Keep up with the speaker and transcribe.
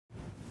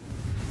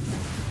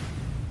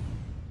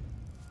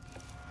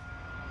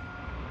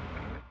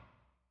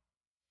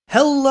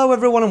Hello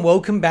everyone and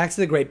welcome back to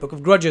the Great Book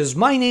of Grudges.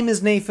 My name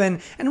is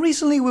Nathan, and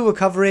recently we were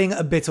covering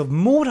a bit of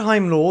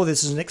Mordheim lore.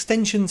 This is an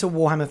extension to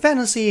Warhammer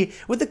Fantasy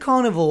with the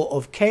Carnival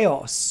of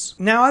Chaos.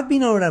 Now, I've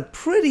been on a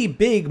pretty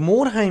big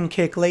Mordheim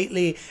kick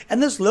lately,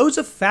 and there's loads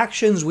of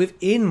factions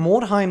within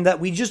Mordheim that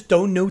we just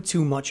don't know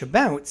too much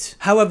about.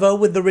 However,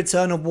 with the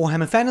return of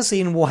Warhammer Fantasy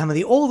and Warhammer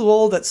the Old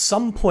World at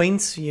some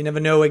point, you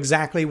never know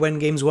exactly when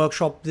Games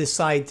Workshop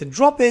decide to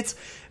drop it,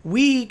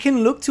 we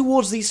can look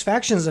towards these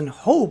factions and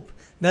hope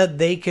that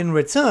they can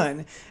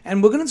return,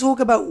 and we're going to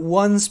talk about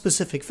one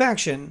specific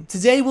faction.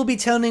 Today we'll be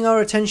turning our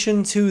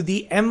attention to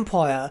the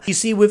Empire. You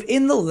see,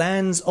 within the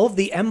lands of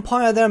the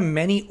Empire there are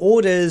many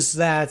orders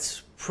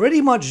that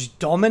pretty much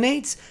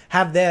dominate,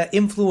 have their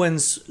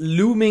influence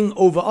looming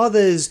over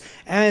others,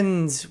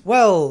 and,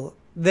 well,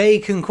 they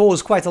can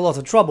cause quite a lot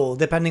of trouble,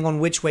 depending on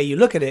which way you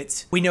look at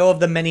it. We know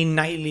of the many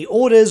knightly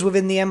orders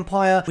within the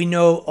Empire, we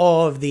know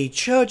of the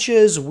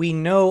churches, we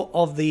know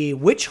of the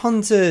witch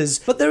hunters,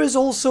 but there is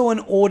also an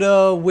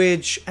order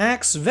which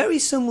acts very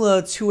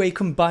similar to a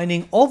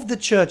combining of the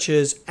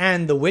churches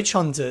and the witch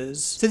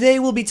hunters. Today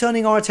we'll be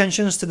turning our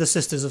attentions to the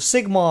Sisters of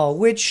Sigmar,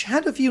 which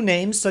had a few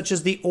names such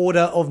as the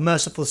Order of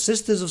Merciful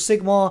Sisters of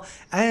Sigmar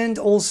and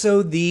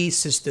also the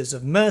Sisters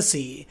of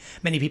Mercy.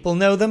 Many people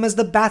know them as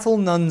the Battle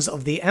Nuns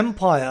of the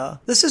Empire.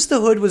 The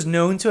Sisterhood was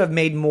known to have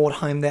made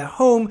Mordheim their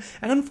home,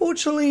 and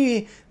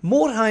unfortunately,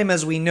 Mordheim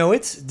as we know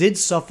it did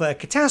suffer a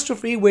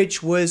catastrophe,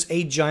 which was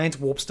a giant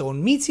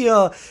warpstone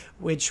meteor,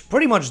 which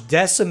pretty much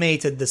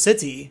decimated the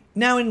city.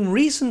 Now, in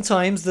recent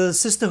times, the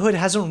Sisterhood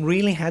hasn't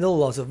really had a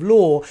lot of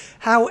lore.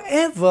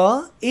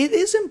 However, it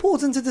is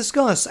important to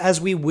discuss,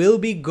 as we will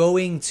be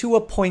going to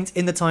a point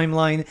in the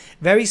timeline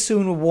very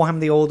soon with Warhammer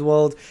the Old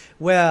World,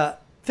 where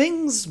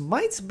things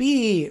might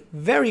be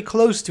very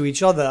close to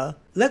each other.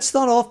 Let's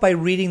start off by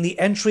reading the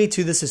entry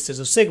to the Sisters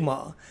of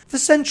Sigmar. For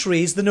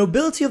centuries, the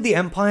nobility of the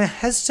Empire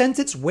has sent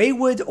its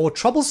wayward or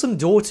troublesome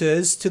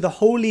daughters to the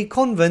holy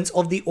convent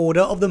of the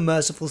Order of the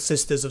Merciful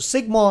Sisters of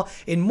Sigmar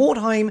in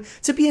Mordheim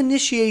to be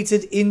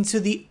initiated into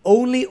the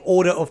only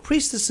order of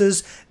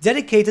priestesses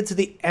dedicated to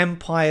the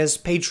Empire's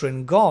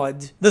patron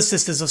god. The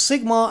Sisters of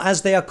Sigmar,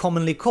 as they are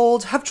commonly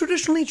called, have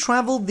traditionally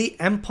travelled the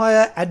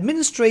Empire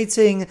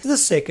administrating to the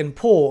sick and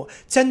poor,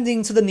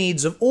 tending to the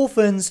needs of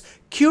orphans,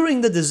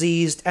 curing the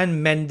diseased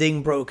and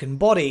mending broken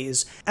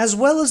bodies, as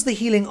well as the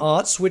healing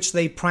arts which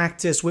they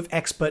practice with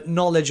expert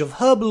knowledge of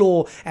herb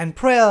lore and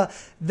prayer.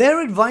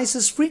 Their advice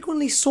is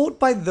frequently sought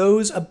by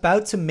those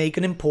about to make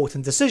an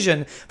important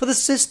decision, for the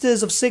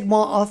Sisters of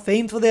Sigmar are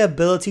famed for their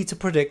ability to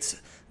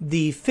predict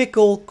the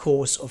fickle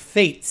course of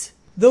fate.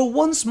 Though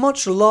once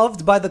much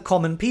loved by the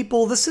common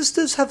people, the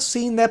Sisters have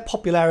seen their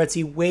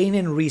popularity wane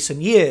in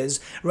recent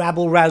years.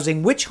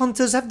 Rabble-rousing witch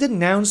hunters have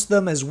denounced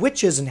them as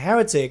witches and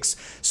heretics,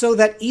 so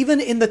that even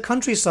in the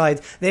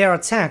countryside they are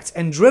attacked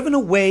and driven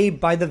away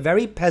by the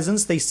very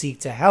peasants they seek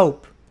to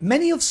help.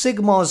 Many of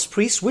Sigmar's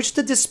priests wish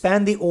to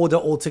disband the order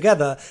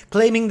altogether,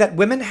 claiming that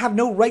women have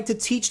no right to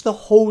teach the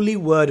holy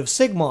word of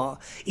Sigmar.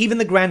 Even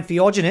the Grand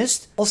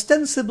Theogonist,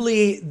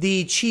 ostensibly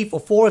the chief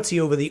authority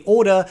over the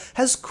order,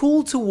 has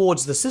cooled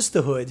towards the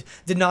Sisterhood,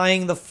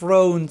 denying the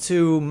throne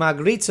to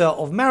Margarita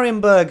of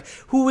Marienburg,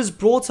 who was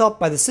brought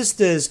up by the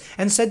Sisters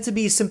and said to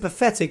be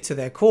sympathetic to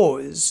their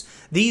cause.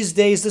 These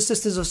days, the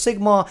Sisters of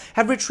Sigmar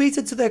have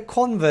retreated to their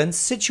convent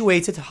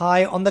situated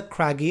high on the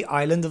craggy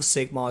island of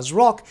Sigmar's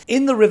Rock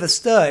in the River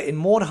Ster in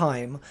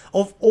Mordheim.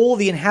 Of all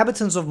the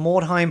inhabitants of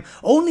Mordheim,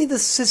 only the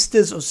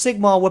Sisters of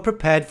Sigmar were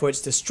prepared for its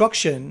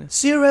destruction.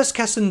 Ceres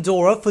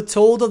Cassandora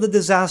foretold of the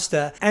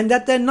disaster, and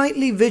at their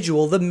nightly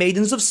vigil the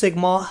Maidens of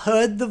Sigmar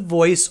heard the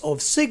voice of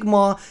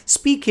Sigmar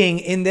speaking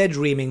in their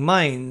dreaming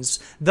minds.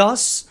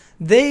 Thus,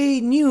 they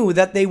knew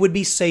that they would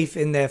be safe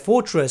in their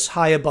fortress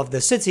high above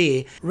the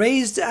city,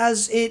 raised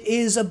as it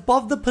is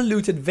above the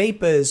polluted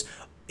vapors,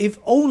 if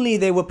only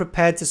they were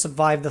prepared to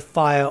survive the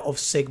fire of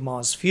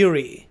Sigmar's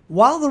fury.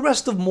 While the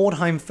rest of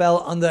Mordheim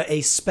fell under a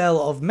spell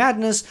of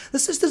madness, the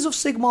Sisters of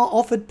Sigmar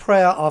offered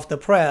prayer after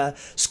prayer,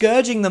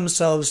 scourging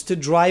themselves to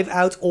drive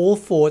out all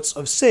thoughts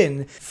of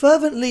sin,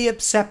 fervently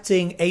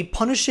accepting a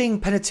punishing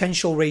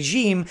penitential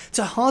regime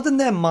to harden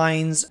their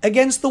minds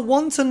against the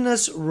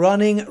wantonness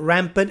running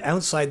rampant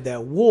outside their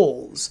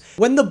walls.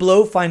 When the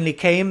blow finally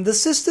came, the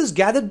sisters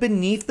gathered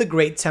beneath the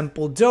great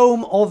temple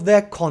dome of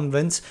their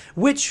convent,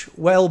 which,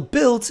 well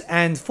built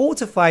and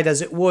fortified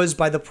as it was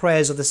by the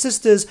prayers of the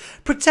sisters,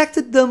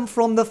 protected them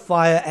from the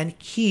fire and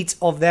heat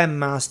of their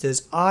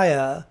master's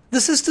ire. The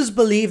sisters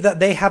believe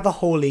that they have a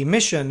holy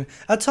mission,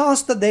 a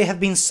task that they have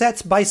been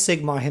set by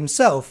Sigmar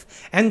himself,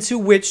 and to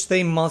which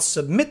they must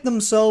submit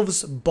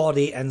themselves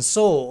body and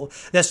soul.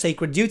 Their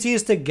sacred duty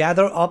is to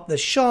gather up the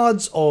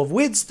shards of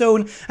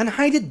Weirdstone and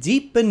hide it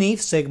deep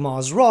beneath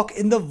Sigmar's Rock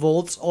in the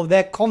vaults of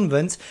their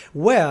convent,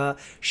 where,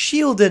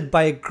 shielded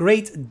by a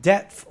great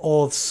depth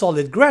of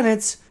solid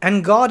granite,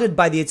 and guarded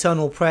by the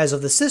eternal prayers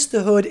of the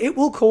Sisterhood, it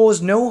will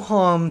cause no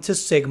harm to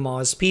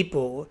Sigmar's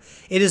people.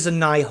 It is a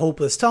nigh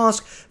hopeless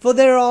task, for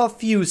there are are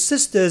few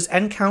sisters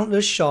and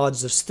countless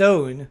shards of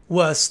stone.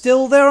 Worse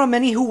still, there are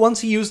many who want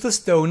to use the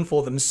stone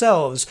for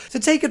themselves,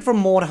 to take it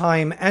from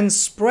Mordheim and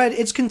spread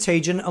its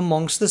contagion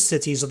amongst the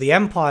cities of the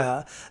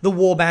Empire. The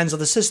warbands of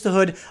the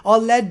Sisterhood are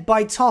led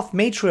by tough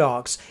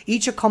matriarchs,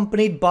 each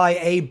accompanied by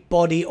a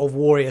body of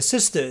warrior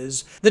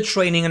sisters. The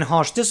training and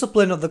harsh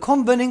discipline of the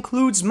convent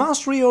includes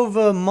mastery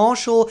over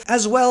martial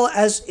as well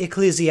as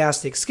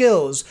ecclesiastic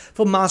skills,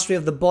 for mastery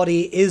of the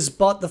body is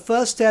but the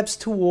first steps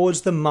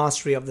towards the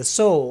mastery of the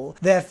soul.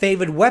 Their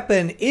favored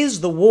weapon is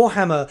the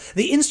Warhammer,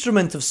 the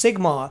instrument of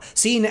Sigmar,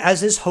 seen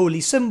as his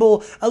holy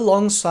symbol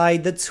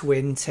alongside the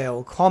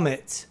twin-tail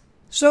comet.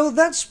 So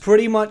that's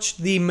pretty much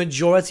the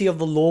majority of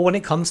the lore when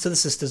it comes to the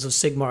Sisters of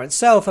Sigmar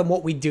itself, and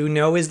what we do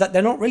know is that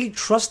they're not really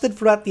trusted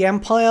throughout the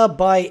Empire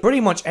by pretty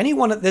much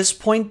anyone at this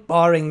point,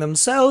 barring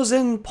themselves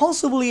and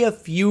possibly a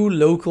few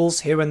locals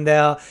here and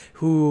there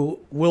who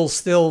will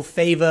still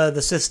favor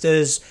the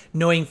sisters,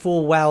 knowing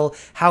full well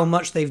how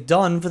much they've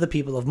done for the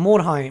people of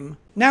Mordheim.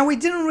 Now, we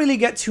didn't really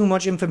get too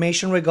much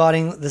information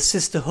regarding the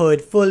Sisterhood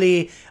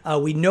fully.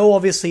 We know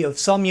obviously of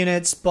some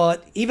units,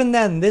 but even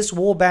then this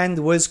warband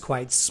was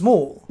quite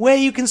small, where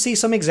you can see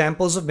some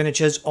examples of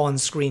miniatures on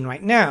screen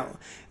right now.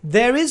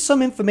 There is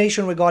some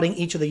information regarding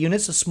each of the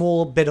units, a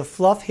small bit of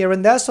fluff here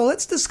and there, so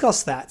let's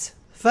discuss that.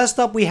 First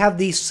up, we have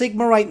the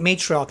Sigmarite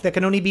Matriarch. There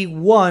can only be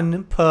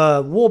one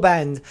per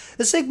warband.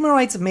 The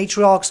Sigmarite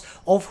Matriarchs,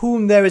 of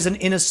whom there is an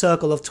inner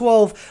circle of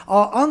 12,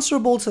 are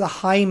answerable to the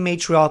High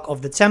Matriarch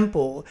of the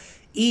Temple.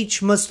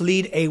 Each must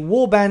lead a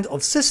warband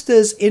of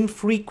sisters in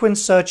frequent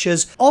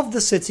searches of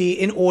the city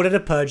in order to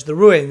purge the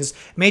ruins.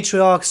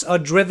 Matriarchs are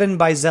driven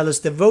by zealous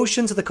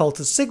devotion to the cult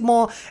of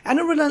Sigmar and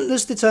a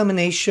relentless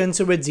determination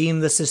to redeem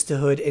the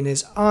sisterhood in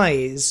his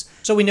eyes.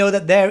 So we know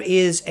that there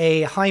is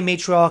a High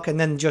Matriarch and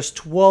then just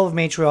 12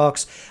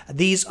 Matriarchs.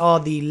 These are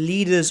the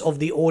leaders of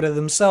the order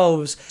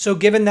themselves. So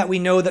given that we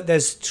know that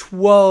there's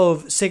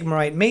 12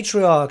 Sigmarite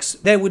Matriarchs,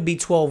 there would be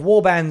 12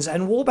 warbands,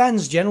 and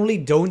warbands generally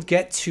don't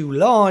get too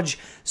large.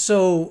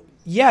 So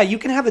yeah, you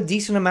can have a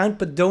decent amount,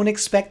 but don't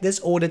expect this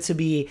order to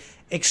be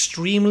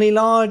extremely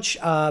large.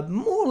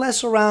 More or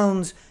less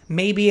around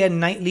maybe a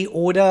knightly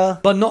order,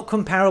 but not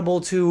comparable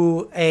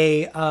to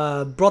a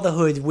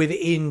brotherhood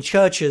within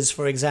churches,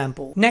 for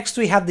example. Next,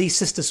 we have the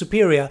Sister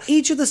Superior.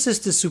 Each of the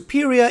Sisters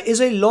Superior is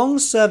a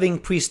long-serving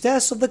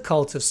priestess of the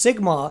cult of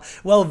Sigmar,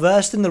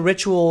 well-versed in the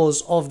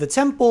rituals of the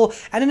temple,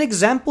 and an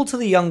example to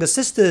the younger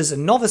sisters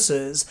and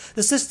novices.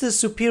 The Sisters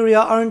Superior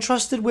are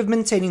entrusted with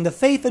maintaining the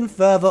faith and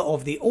fervor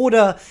of the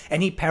order.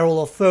 Any peril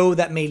or foe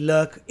that may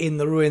lurk in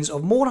the ruins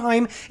of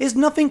Mordheim is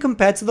nothing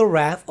compared to the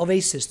wrath of a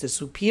Sister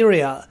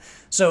Superior.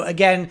 So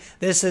again,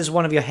 this is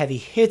one of your heavy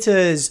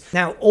hitters.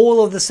 Now,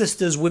 all of the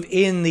sisters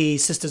within the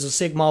Sisters of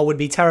Sigmar would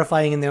be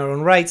terrifying in their own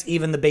right,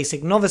 even the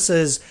basic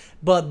novices,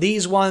 but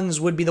these ones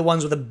would be the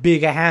ones with the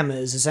bigger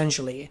hammers,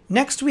 essentially.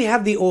 Next, we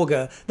have the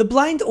Augur. The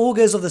blind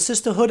augurs of the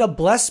Sisterhood are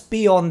blessed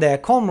beyond their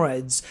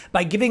comrades.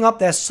 By giving up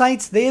their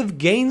sight, they have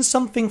gained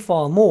something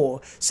far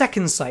more.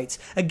 Second sight,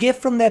 a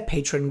gift from their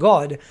patron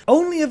god.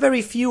 Only a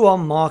very few are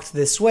marked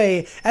this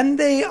way, and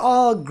they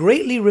are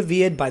greatly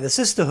revered by the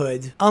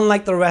Sisterhood.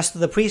 Unlike the rest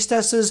of the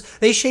priestesses,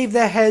 they shave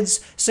their heads,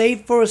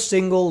 save for a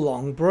single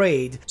long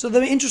braid. So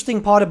the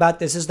interesting part about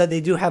this is that they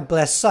do have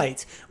blessed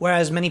sight,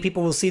 whereas many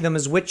people will see them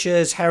as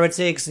witches, heretics,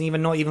 and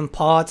even not even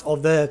part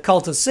of the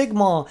cult of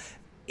Sigmar.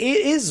 It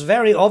is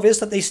very obvious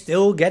that they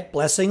still get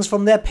blessings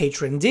from their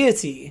patron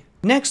deity.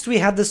 Next, we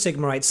have the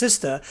Sigmarite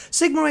Sister.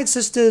 Sigmarite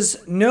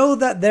Sisters know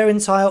that their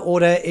entire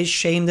order is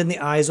shamed in the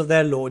eyes of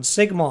their Lord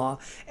Sigmar.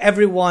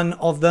 Every one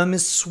of them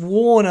is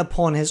sworn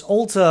upon his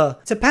altar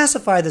to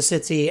pacify the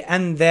city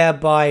and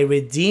thereby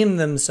redeem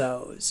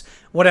themselves.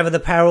 Whatever the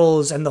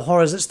perils and the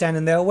horrors that stand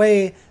in their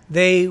way,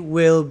 they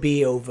will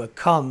be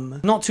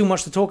overcome. Not too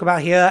much to talk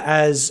about here,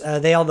 as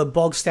they are the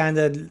bog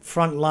standard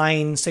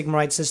frontline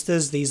Sigmarite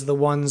Sisters. These are the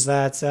ones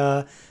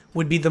that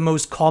would be the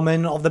most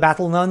common of the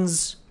battle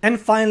nuns. And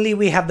finally,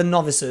 we have the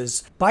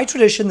novices. By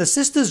tradition, the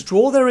sisters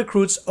draw their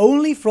recruits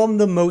only from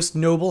the most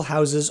noble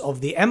houses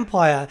of the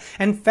empire,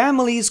 and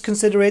families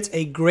consider it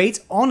a great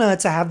honor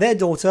to have their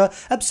daughter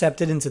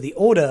accepted into the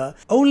order.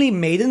 Only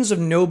maidens of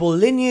noble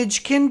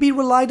lineage can be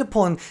relied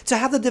upon to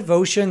have the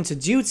devotion to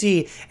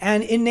duty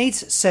and innate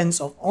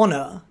sense of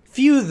honor.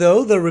 Few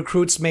though the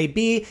recruits may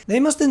be, they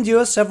must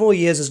endure several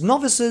years as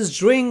novices,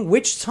 during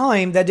which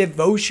time their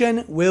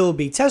devotion will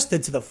be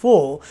tested to the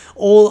full.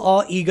 All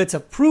are eager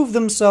to prove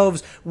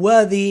themselves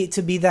worthy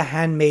to be the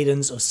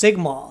handmaidens of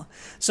Sigmar.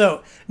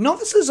 So,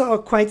 novices are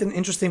quite an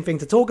interesting thing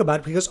to talk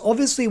about, because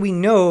obviously we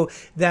know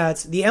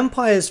that the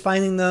Empire is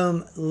finding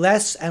them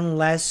less and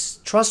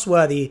less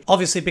trustworthy,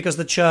 obviously because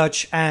the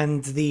Church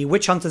and the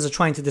witch hunters are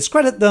trying to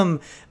discredit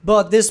them,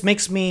 but this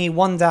makes me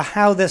wonder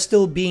how they're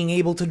still being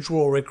able to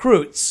draw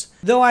recruits.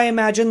 though I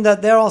imagine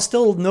that there are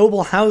still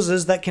noble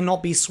houses that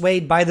cannot be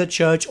swayed by the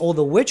church or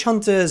the witch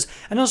hunters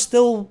and are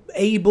still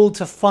able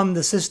to fund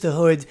the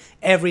sisterhood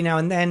every now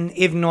and then,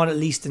 if not at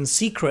least in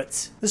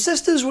secret. The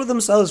sisters were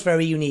themselves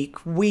very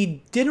unique.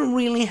 We didn't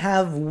really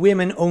have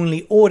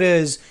women-only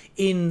orders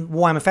in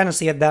Warhammer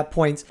Fantasy at that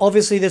point.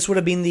 Obviously, this would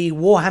have been the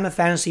Warhammer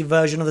Fantasy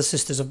version of the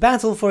Sisters of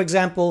Battle, for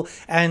example,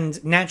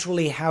 and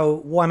naturally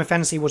how Warhammer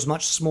Fantasy was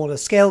much smaller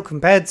scale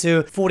compared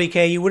to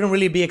 40k, you wouldn't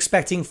really be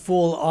expecting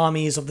full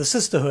armies of the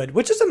Sisterhood,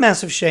 which is a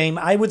massive shame.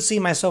 I would see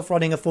myself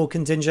running a full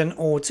contingent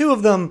or two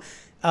of them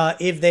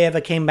if they ever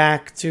came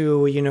back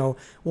to,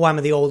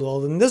 Warhammer the Old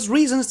World, and there's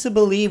reasons to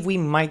believe we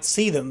might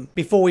see them.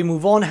 Before we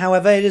move on,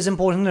 however, it is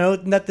important to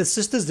note that the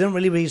Sisters didn't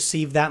really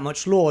receive that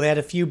much lore. They had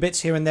a few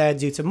bits here and there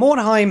due to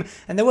Mordheim,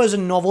 and there was a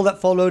novel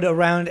that followed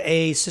around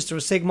a Sister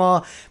of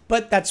Sigmar,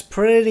 but that's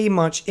pretty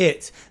much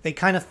it. They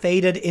kind of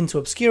faded into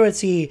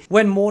obscurity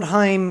when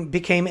Mordheim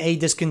became a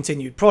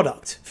discontinued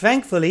product.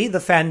 Thankfully, the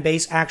fan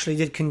base actually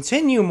did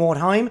continue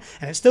Mordheim,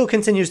 and it still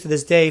continues to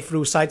this day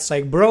through sites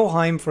like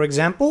Broheim, for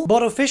example,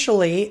 but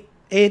officially,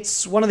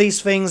 it's one of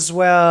these things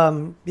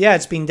where,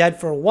 it's been dead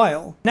for a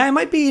while. Now, it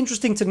might be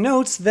interesting to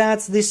note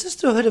that the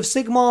Sisterhood of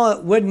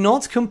Sigmar were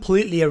not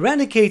completely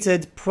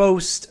eradicated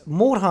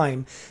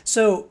post-Mordheim.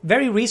 So,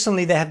 very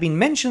recently there have been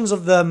mentions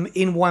of them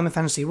in Warhammer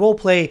Fantasy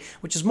Roleplay,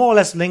 which is more or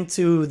less linked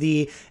to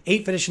the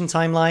 8th edition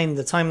timeline,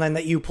 the timeline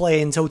that you play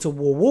in Total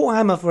War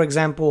Warhammer, for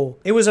example.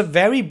 It was a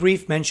very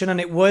brief mention,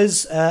 and it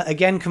was,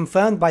 again,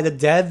 confirmed by the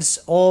devs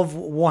of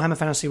Warhammer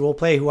Fantasy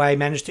Roleplay, who I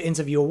managed to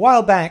interview a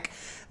while back,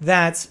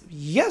 that,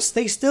 yes,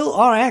 they still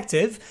are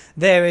active.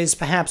 There is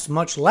perhaps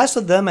much less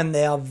of them, and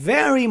they are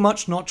very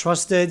much not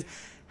trusted.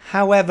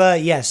 However,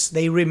 yes,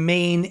 they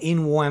remain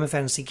in Warhammer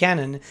Fantasy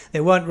canon.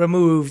 They weren't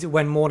removed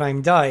when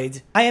Mordheim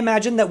died. I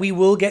imagine that we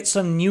will get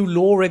some new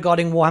lore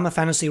regarding Warhammer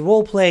Fantasy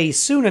Roleplay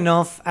soon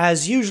enough,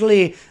 as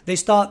usually they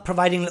start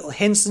providing little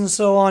hints and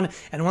so on,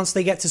 and once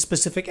they get to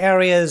specific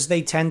areas,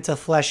 they tend to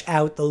flesh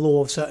out the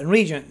lore of certain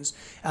regions.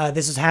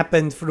 This has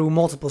happened through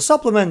multiple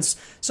supplements,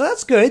 so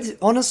that's good.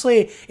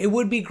 Honestly, it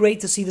would be great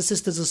to see the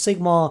Sisters of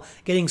Sigmar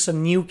getting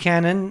some new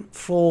canon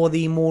for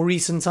the more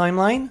recent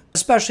timeline,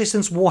 especially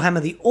since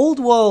Warhammer the Old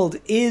World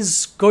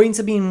is going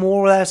to be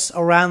more or less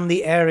around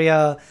the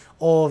area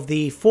of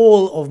the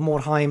fall of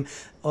Mordheim,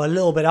 or a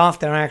little bit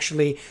after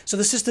actually. So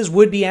the Sisters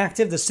would be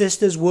active, the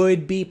Sisters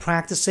would be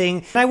practicing.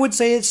 And I would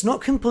say it's not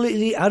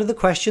completely out of the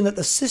question that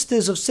the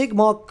Sisters of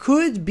Sigmar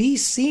could be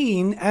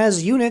seen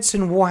as units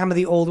in Warhammer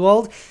the Old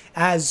World,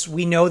 as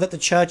we know that the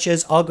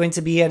churches are going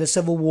to be at a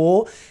civil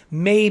war.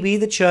 Maybe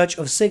the Church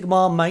of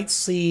Sigmar might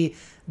see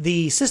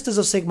the Sisters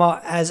of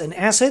Sigmar as an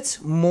asset,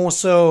 more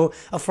so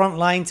a front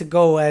line to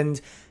go and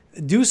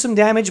do some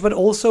damage, but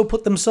also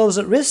put themselves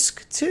at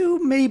risk to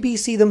maybe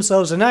see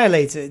themselves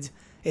annihilated.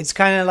 It's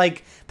kind of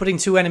like putting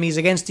two enemies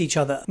against each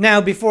other. Now,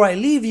 before I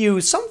leave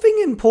you,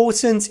 something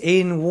important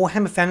in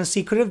Warhammer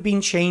Fantasy could have been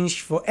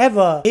changed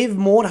forever if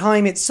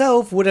Mordheim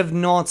itself would have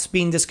not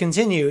been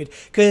discontinued,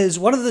 because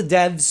one of the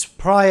devs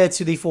prior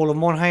to the fall of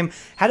Mordheim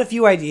had a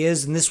few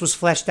ideas, and this was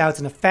fleshed out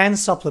in a fan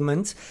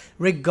supplement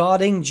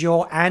regarding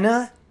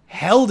Joanna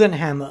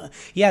Heldenhammer.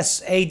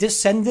 Yes, a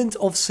descendant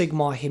of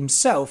Sigmar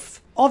himself.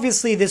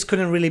 Obviously, this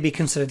couldn't really be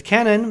considered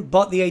canon,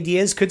 but the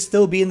ideas could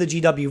still be in the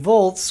GW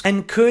vaults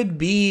and could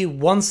be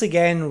once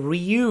again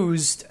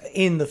reused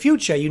in the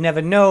future. You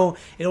never know.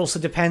 It also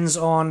depends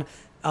on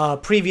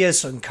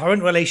previous and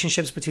current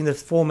relationships between the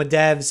former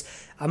devs.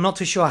 I'm not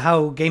too sure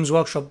how Games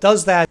Workshop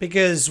does that,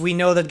 because we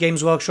know that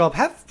Games Workshop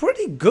have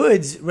pretty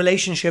good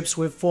relationships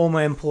with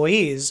former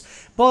employees,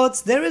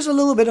 but there is a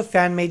little bit of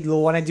fan-made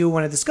lore, and I do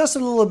want to discuss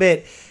it a little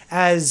bit,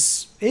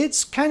 as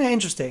it's kind of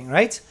interesting,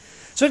 right?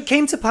 So it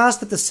came to pass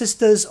that the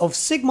Sisters of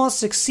Sigmar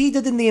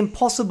succeeded in the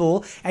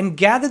impossible and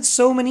gathered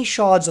so many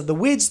shards of the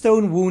weird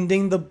stone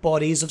wounding the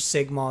bodies of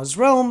Sigmar's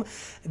realm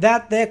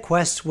that their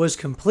quest was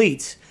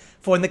complete.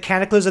 For in the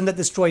cataclysm that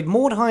destroyed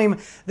Mordheim,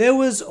 there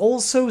was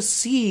also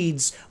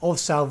seeds of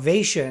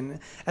salvation.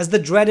 As the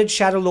dreaded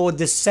Shadow Lord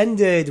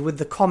descended with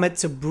the comet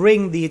to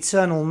bring the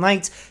eternal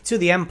night to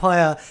the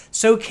Empire,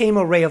 so came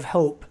a ray of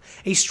hope,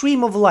 a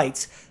stream of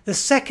light. The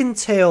second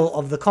tail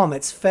of the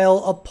comet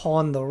fell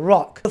upon the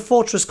rock, the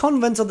fortress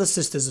convent of the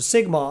Sisters of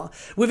Sigmar.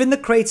 Within the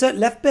crater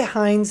left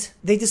behind,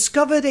 they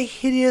discovered a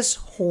hideous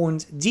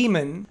horned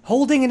demon,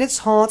 holding in its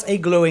heart a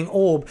glowing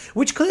orb,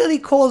 which clearly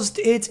caused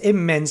it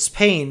immense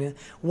pain.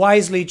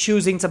 Wisely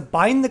choosing to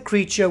bind the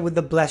creature with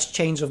the blessed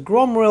chains of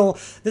Gromril,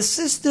 the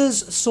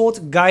sisters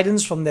sought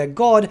guidance from their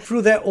god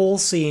through their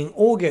all-seeing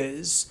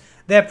augurs.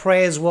 Their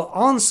prayers were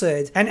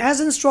answered, and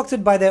as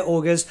instructed by their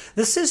augurs,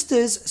 the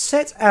sisters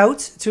set out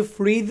to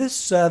free the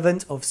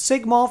servant of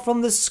Sigmar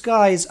from the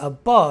skies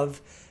above.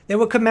 They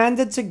were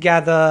commanded to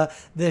gather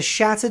the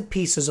shattered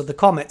pieces of the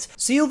comet,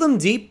 seal them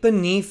deep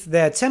beneath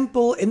their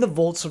temple in the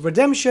vaults of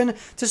redemption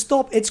to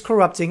stop its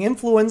corrupting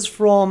influence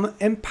from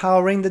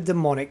empowering the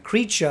demonic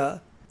creature.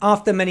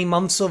 After many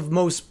months of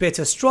most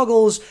bitter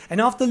struggles,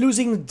 and after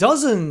losing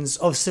dozens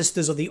of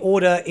Sisters of the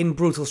Order in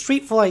brutal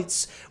street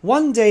fights,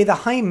 one day the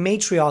High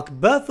Matriarch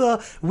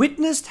Bertha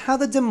witnessed how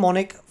the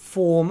demonic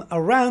form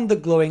around the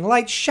glowing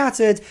light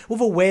shattered with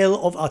a wail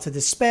of utter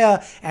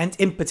despair and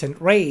impotent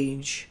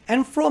rage.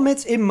 And from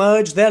it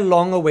emerged their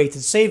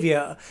long-awaited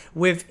savior.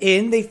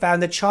 Within they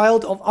found a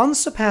child of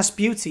unsurpassed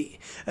beauty,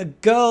 a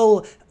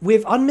girl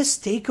with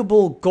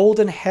unmistakable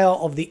golden hair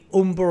of the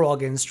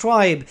Umberogans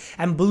tribe,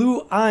 and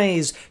blue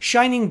eyes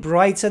shining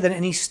brighter than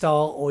any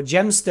star or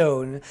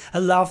gemstone,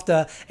 a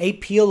laughter, a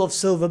peal of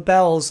silver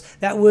bells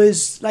that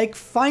was like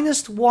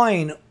finest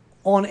wine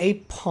on a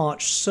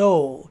parched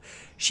soul.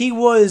 She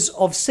was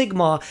of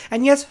Sigmar,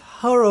 and yet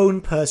her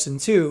own person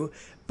too.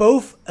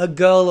 Both a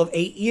girl of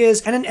 8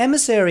 years and an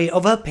emissary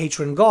of her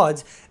patron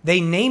god. They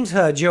named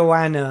her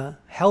Joanna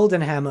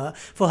Heldenhammer,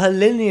 for her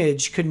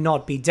lineage could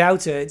not be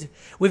doubted.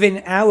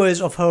 Within hours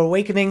of her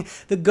awakening,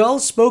 the girl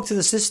spoke to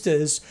the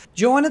sisters.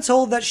 Joanna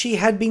told that she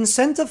had been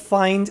sent to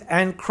find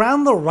and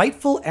crown the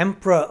rightful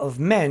emperor of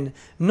men,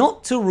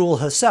 not to rule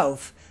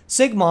herself.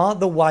 Sigmar,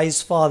 the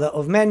wise father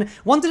of men,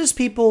 wanted his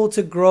people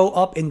to grow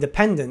up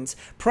independent,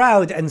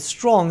 proud and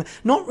strong,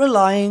 not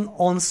relying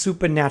on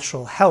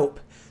supernatural help.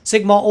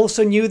 Sigmar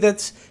also knew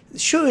that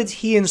should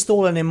he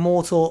install an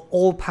immortal,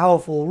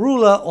 all-powerful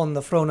ruler on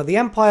the throne of the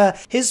Empire,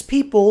 his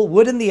people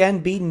would in the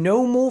end be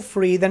no more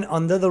free than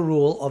under the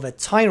rule of a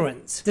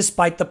tyrant.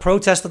 Despite the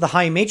protest of the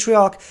High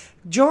Matriarch,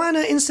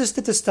 Joanna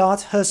insisted to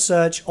start her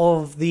search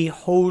of the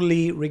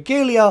holy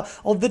regalia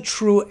of the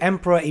true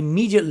emperor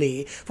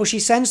immediately, for she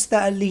sensed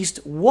that at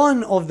least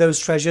one of those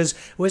treasures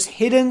was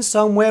hidden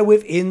somewhere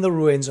within the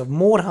ruins of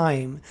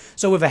Mordheim.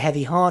 So with a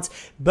heavy heart,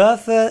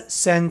 Bertha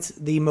sent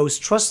the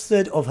most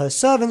trusted of her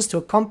servants to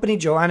accompany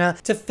Joanna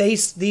to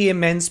face the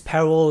immense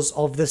perils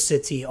of the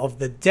City of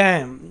the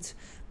Damned.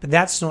 But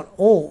that's not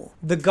all.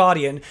 The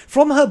Guardian.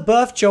 From her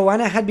birth,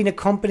 Joanna had been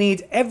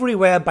accompanied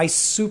everywhere by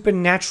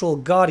supernatural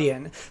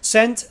guardian,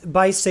 sent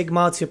by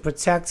Sigmar to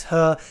protect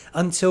her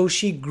until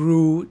she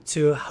grew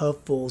to her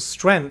full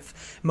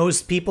strength.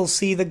 Most people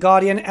see the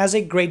Guardian as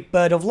a great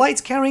bird of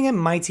light carrying a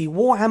mighty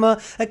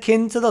warhammer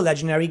akin to the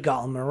legendary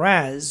Gal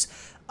Maraz.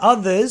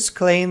 Others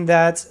claim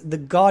that the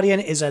Guardian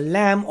is a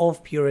lamb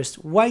of purest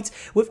white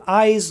with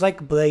eyes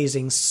like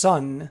blazing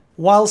sun,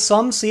 while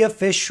some see a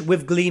fish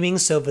with gleaming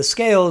silver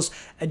scales,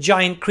 a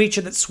giant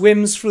creature that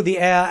swims through the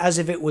air as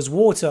if it was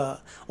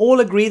water. All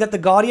agree that the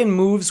Guardian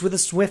moves with the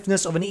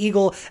swiftness of an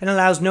eagle and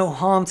allows no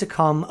harm to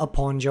come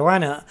upon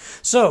Joanna.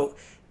 So,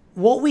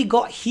 what we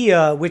got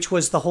here, which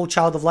was the whole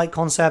Child of Light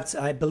concept,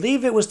 I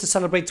believe it was to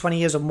celebrate 20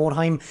 years of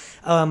Mordheim,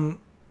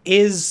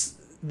 is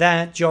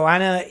that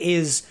Joanna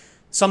is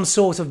some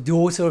sort of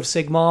daughter of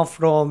Sigmar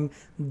from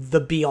the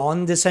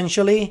beyond,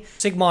 essentially.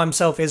 Sigmar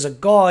himself is a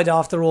god,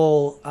 after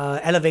all,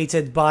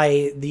 elevated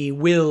by the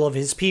will of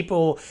his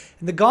people.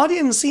 The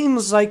Guardian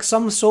seems like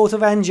some sort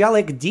of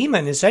angelic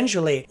demon,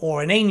 essentially,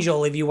 or an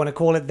angel, if you want to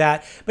call it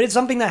that, but it's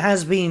something that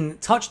has been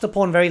touched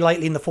upon very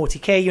lightly in the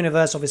 40k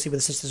universe, obviously with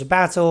the Sisters of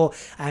Battle,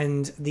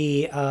 and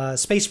the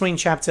Space Marine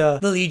chapter,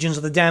 the Legions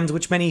of the Damned,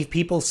 which many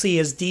people see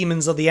as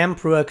demons of the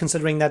Emperor,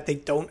 considering that they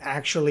don't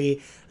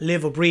actually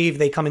live or breathe.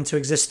 They come into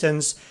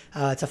existence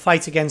to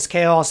fight against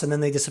chaos, and then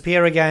they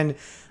disappear again.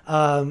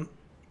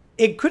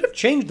 It could have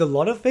changed a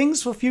lot of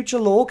things for future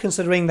lore,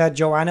 considering that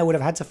Joanna would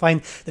have had to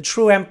find the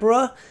true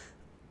Emperor.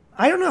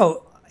 I don't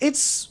know.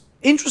 It's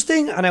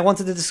interesting, and I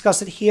wanted to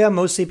discuss it here,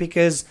 mostly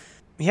because,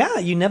 yeah,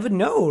 you never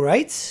know,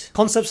 right?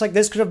 Concepts like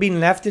this could have been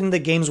left in the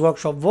Games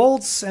Workshop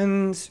vaults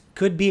and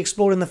could be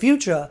explored in the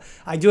future.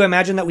 I do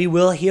imagine that we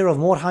will hear of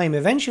Mordheim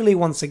eventually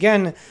once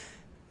again,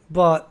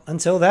 but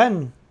until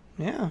then,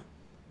 yeah.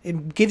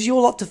 It gives you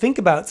a lot to think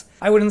about.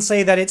 I wouldn't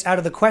say that it's out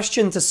of the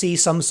question to see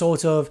some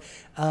sort of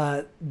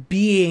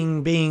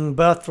being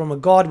birthed from a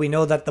god. We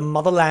know that the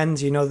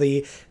motherland, you know,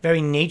 the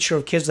very nature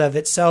of Kislev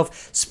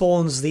itself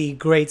spawns the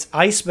great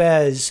ice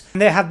bears.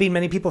 And there have been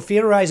many people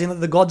theorizing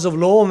that the gods of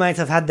lore might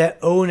have had their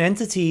own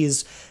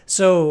entities.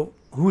 So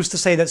who's to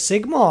say that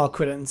Sigmar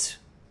couldn't?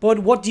 But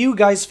what do you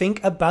guys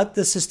think about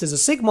the Sisters of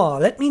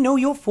Sigmar? Let me know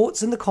your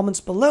thoughts in the comments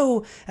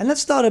below, and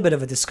let's start a bit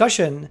of a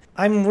discussion.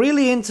 I'm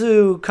really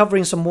into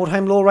covering some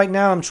Mordheim lore right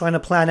now. I'm trying to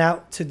plan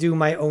out to do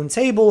my own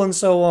table and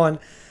so on.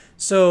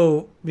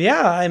 So,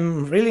 yeah,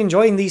 I'm really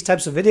enjoying these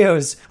types of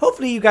videos.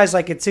 Hopefully you guys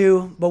like it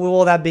too. But with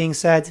all that being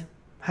said,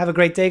 have a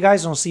great day,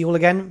 guys, and I'll see you all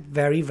again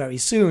very, very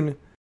soon.